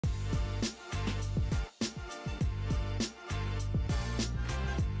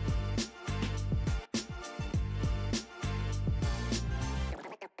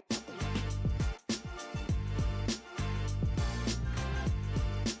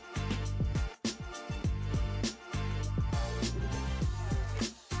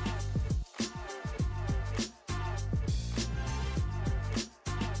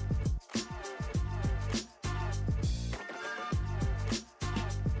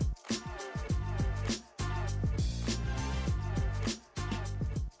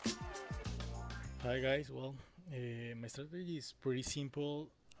Hi guys. Well, my strategy is pretty simple.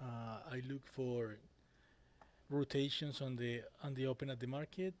 I look for rotations on the open at the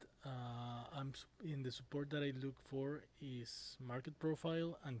market. In the support that I look for is market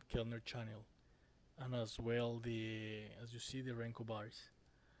profile and Keltner Channel, and as well the as you see the Renko Bars.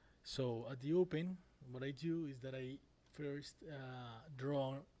 So at the open, what I do is that I first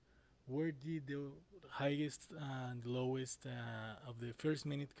draw where did the highest and lowest of the first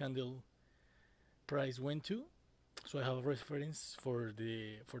minute candle price went to, so I have a reference for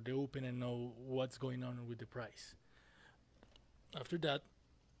the open and know what's going on with the price. After that,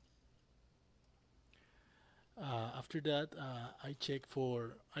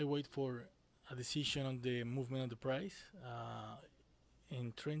 I wait for a decision on the movement of the price.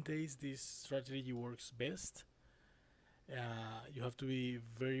 In trend days, this strategy works best. You have to be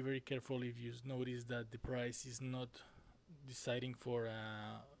very careful if you notice that the price is not deciding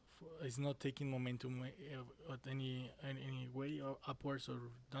is not taking momentum at any way, or upwards or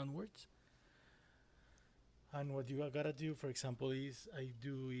downwards. And what you gotta do, for example, is I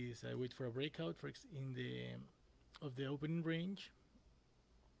wait for a breakout in the opening range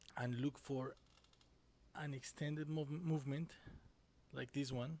and look for an extended movement like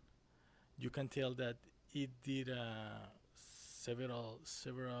this one. You can tell that it did several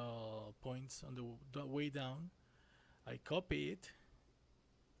points on the way down. I copy it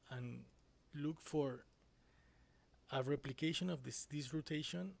and look for a replication of this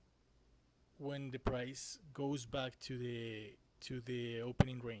rotation when the price goes back to the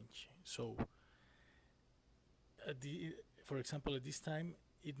opening range. So for example, at this time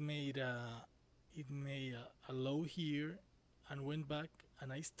it made a low here and went back,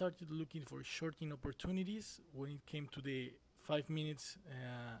 and I started looking for shorting opportunities when it came to the 5 minutes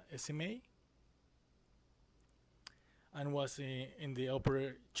SMA, and was in the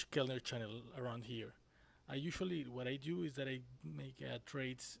upper Keltner channel around here. What I do is that I make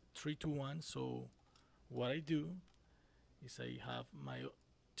trades 3 to 1. So what I do is I have my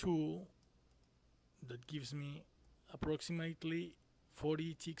tool that gives me approximately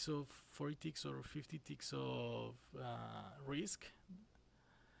 40 ticks or 50 ticks of risk,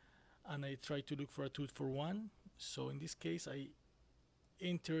 and I try to look for a 2 for 1. So in this case, I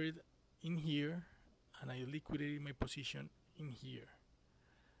entered in here and I liquidated my position in here.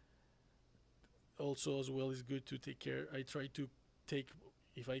 Also, as well, is good to take care. I try to take,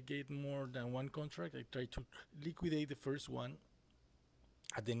 if I get more than one contract, I try to liquidate the first one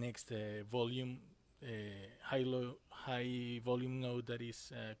at the next volume, high volume node that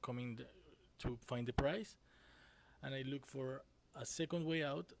is coming to find the price, and I look for a second way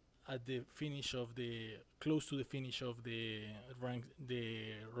out at the finish of close to the finish of the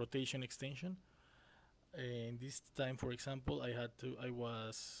rotation extension. And this time, for example, I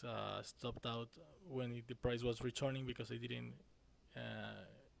was stopped out when the price was returning because I didn't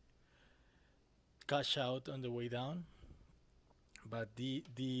cash out on the way down. But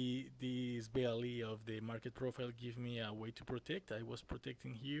this BLE of the market profile give me a way to protect. I was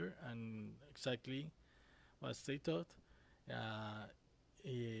protecting here, and exactly as they thought.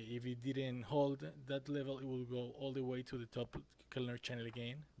 If it didn't hold that level, it will go all the way to the top Keltner channel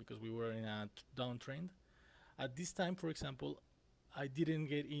again, because we were in a downtrend. At this time, for example, I didn't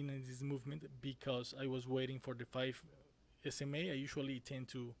get in this movement because I was waiting for the 5 SMA. I usually tend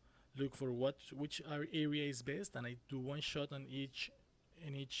to look for which area is best, and I do one shot on each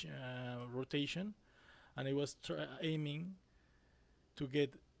rotation. And I was aiming to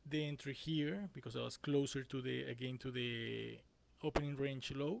get the entry here because I was closer to the opening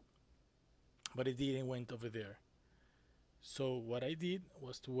range low, but it didn't went over there. So what I did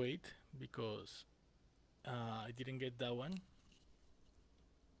was to wait, because I didn't get that one.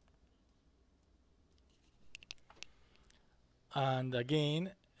 And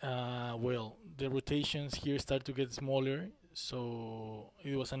again, well, the rotations here start to get smaller, so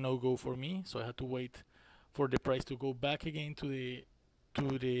it was a no-go for me. So I had to wait for the price to go back again to the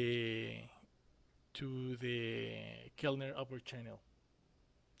Keltner upper channel.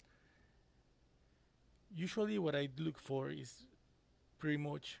 Usually what I look for is pretty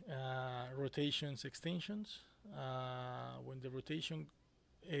much rotations extensions. When the rotation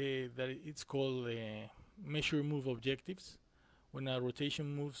that it's called measure move objectives. When a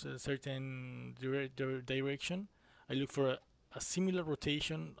rotation moves a certain direction, I look for a similar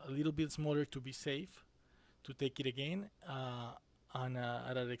rotation, a little bit smaller to be safe, to take it again. And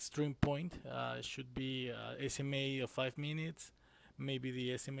at an extreme point, should be SMA of 5 minutes, maybe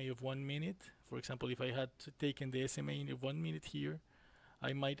the SMA of 1 minute. For example, if I had taken the SMA of 1 minute here,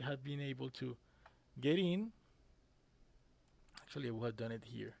 I might have been able to get in. Actually, I would have done it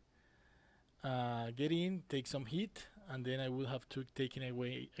here. get in, take some hit, and then I will have to taking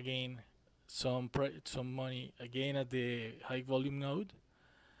away again some money again at the high volume node,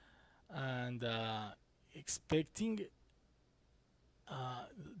 and expecting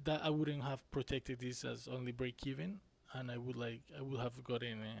that I wouldn't have protected this as only break even, and I would have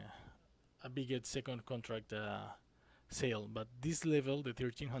gotten a bigger second contract sale. But this level, the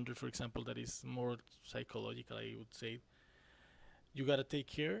 1300, for example, that is more psychological, I would say. You gotta take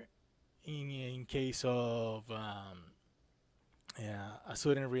care in case of a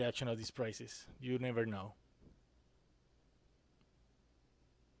sudden reaction of these prices. You never know.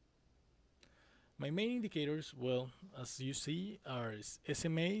 My main indicators, well, as you see, are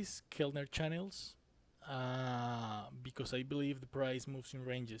SMAs, Keltner channels, because I believe the price moves in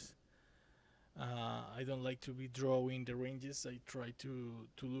ranges. I don't like to be drawing the ranges. I try to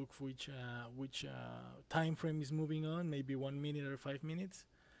look for which time frame is moving on, maybe 1 minute or 5 minutes,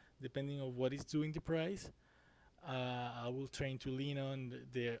 depending on what is doing the price. I will try to lean on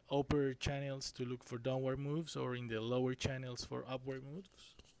the upper channels to look for downward moves, or in the lower channels for upward moves.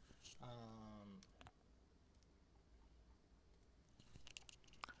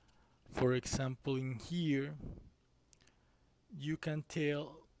 For example, in here, you can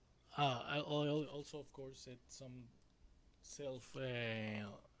tell. I'll also, of course, set some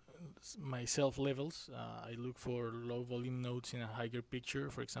my self levels. I look for low volume nodes in a higher picture.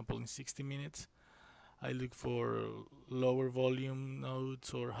 For example, in 60 minutes, I look for lower volume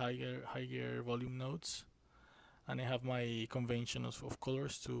nodes or higher volume nodes, and I have my conventions of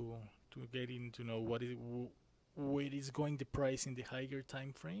colors to get in to know where is going the price in the higher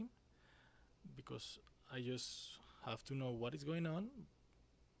time frame, because I just have to know what is going on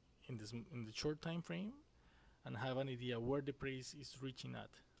in the short time frame and have an idea where the price is reaching at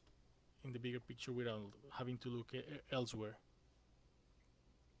in the bigger picture without having to look elsewhere.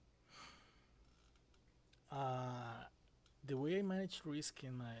 The way I manage risk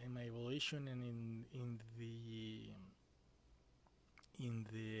in my evaluation and in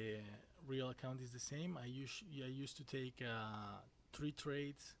the real account is the same. I used to take 3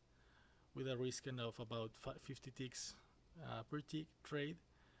 trades with a risk of about 50 ticks per tick trade.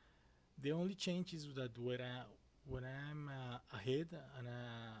 The only change is that when I'm ahead and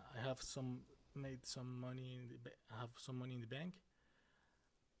I have made some money have some money in the bank,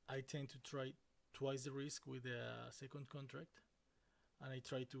 I tend to try twice the risk with a second contract, and I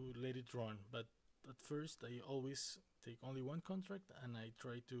try to let it run. But at first, I always take only one contract, and I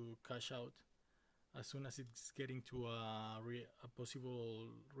try to cash out as soon as it's getting to a possible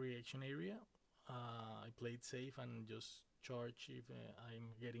reaction area. I play it safe and just charge if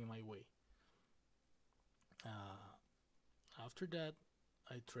I'm getting my way. After that,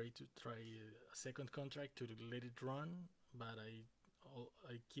 I try a second contract to let it run, but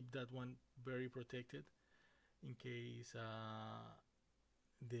I keep that one very protected in case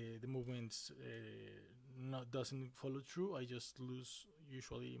the movements doesn't follow through. I just lose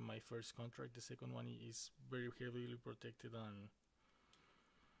usually my first contract. The second one is very heavily protected and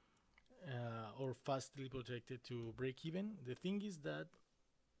or fastly protected to break even. The thing is that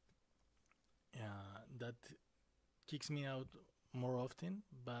that kicks me out more often,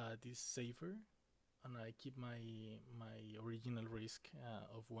 but is safer, and I keep my original risk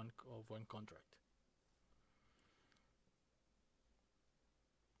of one contract.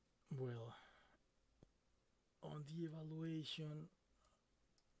 Well, on the evaluation,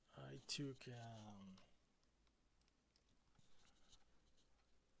 I took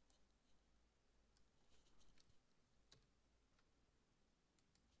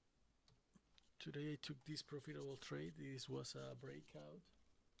today I took this profitable trade. This was a breakout.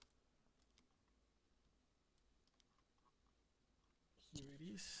 Here it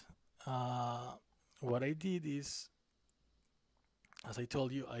is. What I did is, as I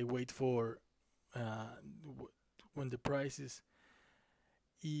told you, I wait for when the price is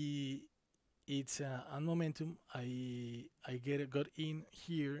it's on momentum. I got in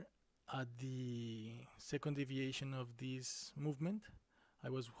here at the second deviation of this movement. I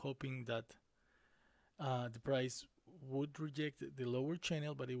was hoping that the price would reject the lower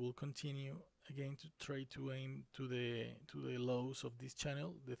channel, but it will continue again to try to aim to the lows of this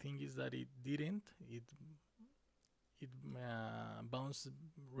channel. The thing is that it didn't. It bounced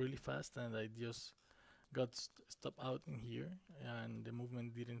really fast, and I just got stopped out in here, and the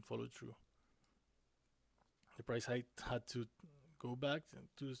movement didn't follow through. The price had to go back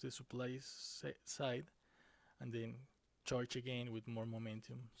to the supply side and then charge again with more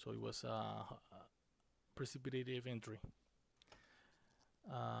momentum. So it was a precipitative entry.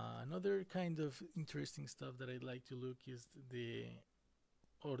 Another kind of interesting stuff that I like to look is the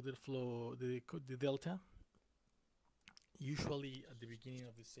order flow, the delta. Usually at the beginning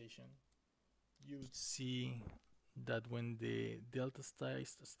of the session, you would see that when the delta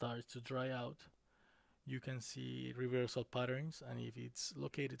starts to dry out, you can see reversal patterns. And if it's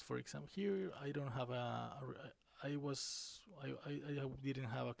located, for example, here, I don't have I didn't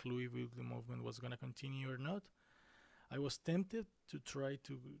have a clue if the movement was gonna continue or not. I was tempted to try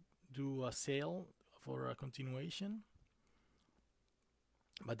to do a sale for a continuation,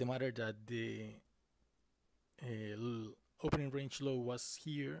 but the matter that the opening range low was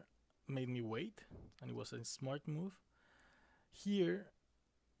here made me wait, and it was a smart move. Here,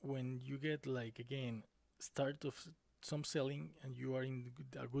 when you get, like, again, start of some selling and you are in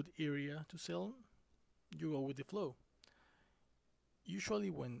a good area to sell, you go with the flow.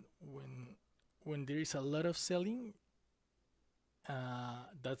 Usually when there is a lot of selling,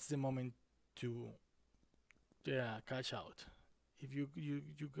 that's the moment to cash out. If you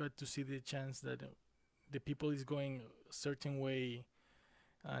got to see the chance that the people is going a certain way,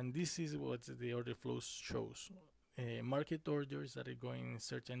 and this is what the order flow shows. Market orders that are going in a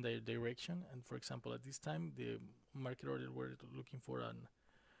certain direction, and for example at this time the market orders were looking for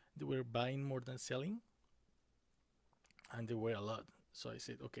they were buying more than selling, and there were a lot. So I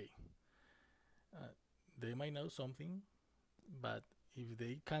said, okay, they might know something, but if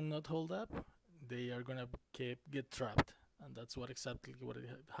they cannot hold up, they are gonna get trapped, and that's exactly what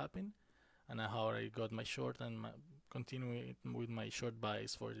happened. And how I got my short and continuing with my short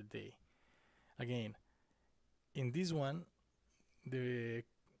buys for the day. Again, in this one, the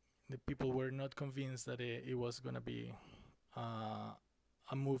people were not convinced that it was gonna be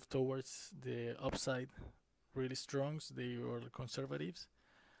a move towards the upside really strong. So they were conservatives,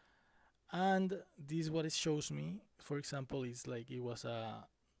 and this what it shows me. For example, is like it was a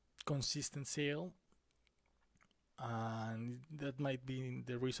consistent sale, and that might be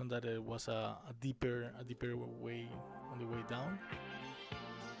the reason that it was a deeper way on the way down.